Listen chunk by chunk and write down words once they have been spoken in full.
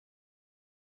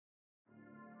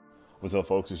What's up,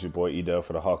 folks? It's your boy E-Dub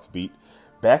for the Hawksbeat.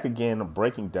 Back again,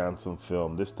 breaking down some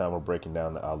film. This time we're breaking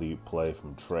down the alley-oop play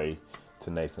from Trae to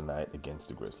Nathan Knight against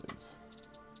the Grizzlies.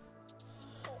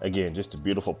 Again, just a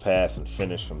beautiful pass and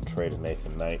finish from Trae to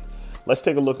Nathan Knight. Let's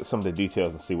take a look at some of the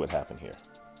details and see what happened here.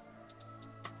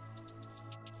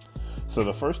 So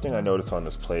the first thing I noticed on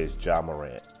this play is Ja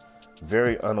Morant.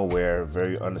 Very unaware,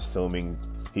 very unassuming.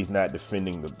 He's not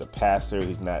defending the passer.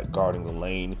 He's not guarding the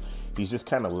lane. He's just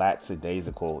kind of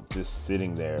lackadaisical, just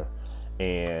sitting there.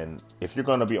 And if you're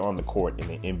going to be on the court in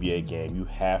an NBA game, you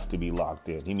have to be locked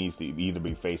in. He needs to either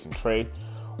be facing Trae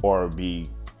or be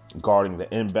guarding the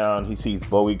inbound. He sees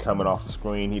Bowie coming off the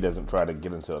screen. He doesn't try to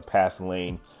get into a passing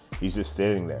lane. He's just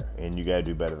sitting there. And you got to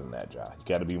do better than that, Ja. You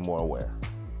got to be more aware.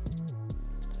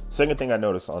 Second thing I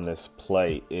noticed on this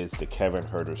play is the Kevin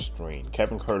Huerter screen.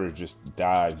 Kevin Huerter just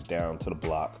dives down to the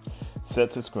block,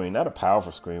 sets a screen, not a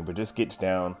powerful screen, but just gets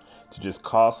down to just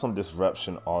cause some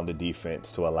disruption on the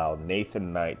defense to allow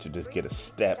Nathan Knight to just get a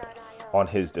step on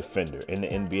his defender. In the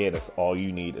NBA, that's all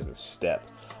you need is a step.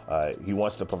 He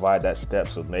wants to provide that step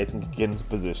so Nathan can get into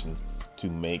position to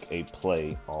make a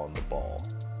play on the ball.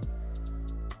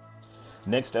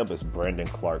 Next up is Brandon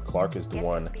Clark. Clark is the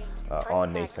one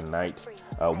on Nathan Knight.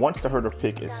 Once the Huerter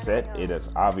pick is set, it is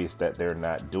obvious that they're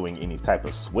not doing any type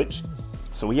of switch.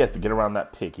 So he has to get around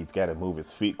that pick. He's got to move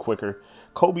his feet quicker.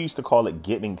 Kobe used to call it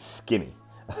getting skinny,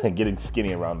 getting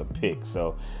skinny around the pick.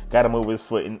 So got to move his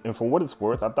foot. And for what it's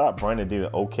worth, I thought Brandon did an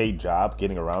okay job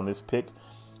getting around this pick.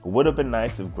 Would have been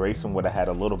nice if Grayson would have had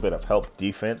a little bit of help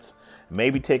defense.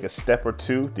 Maybe take a step or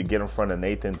two to get in front of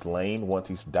Nathan's lane once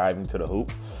he's diving to the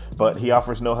hoop. But he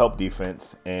offers no help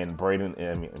defense, and Brandon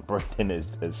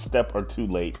is a step or two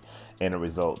late, and it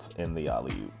results in the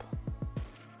alley-oop.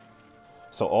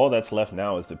 So all that's left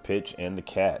now is the pitch and the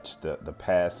catch, the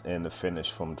pass and the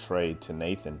finish from Trae to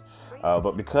Nathan.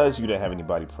 But because you didn't have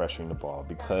anybody pressuring the ball,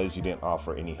 because you didn't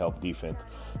offer any help defense,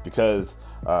 because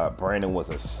Brandon was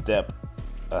a step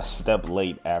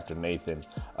late after Nathan,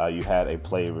 you had a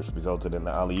play which resulted in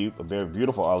the alley-oop, a very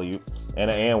beautiful alley-oop, and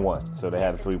an and one. So they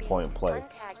had a 3-point play.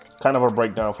 Kind of a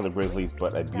breakdown for the Grizzlies,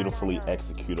 but a beautifully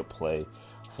executed play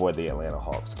for the Atlanta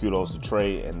Hawks. Kudos to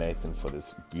Trae and Nathan for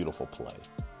this beautiful play.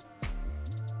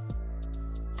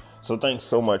 So thanks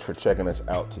so much for checking us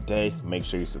out today. Make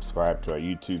sure you subscribe to our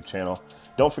YouTube channel.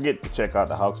 Don't forget to check out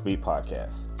the Hawksbeat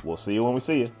podcast. We'll see you when we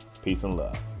see you. Peace and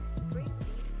love.